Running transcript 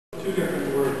Two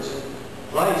different words.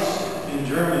 Weiss in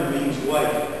German means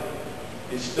white.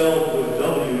 It's spelled with a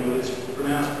W, but it's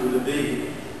pronounced with a B.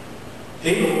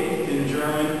 Edel in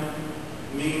German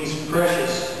means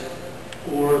precious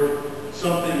or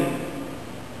something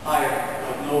higher,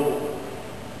 like noble.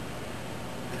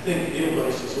 I think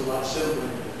Edelweiss is a lot simpler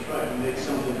to try to make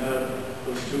something out of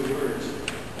those two words.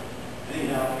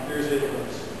 Anyhow, here's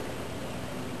Edelweiss.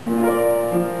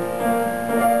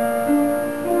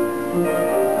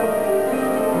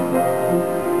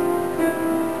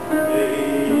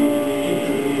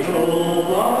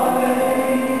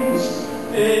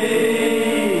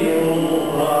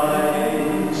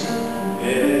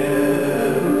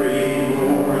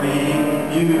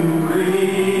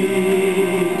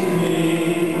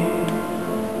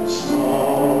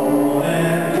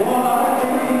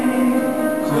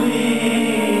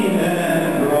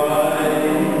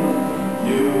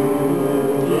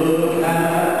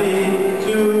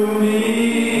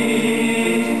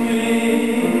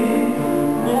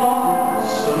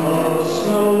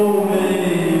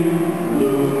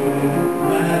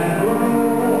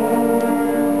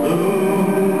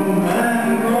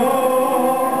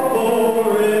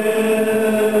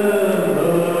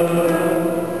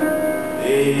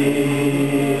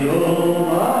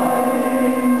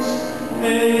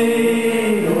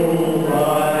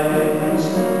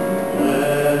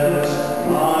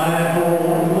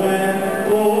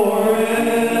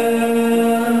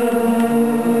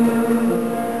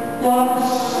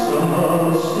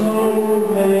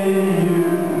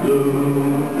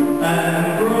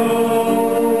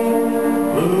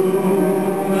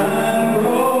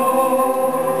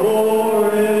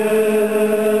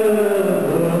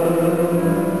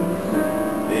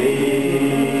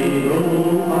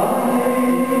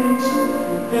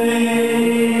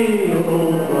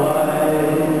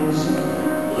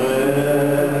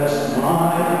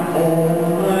 Home.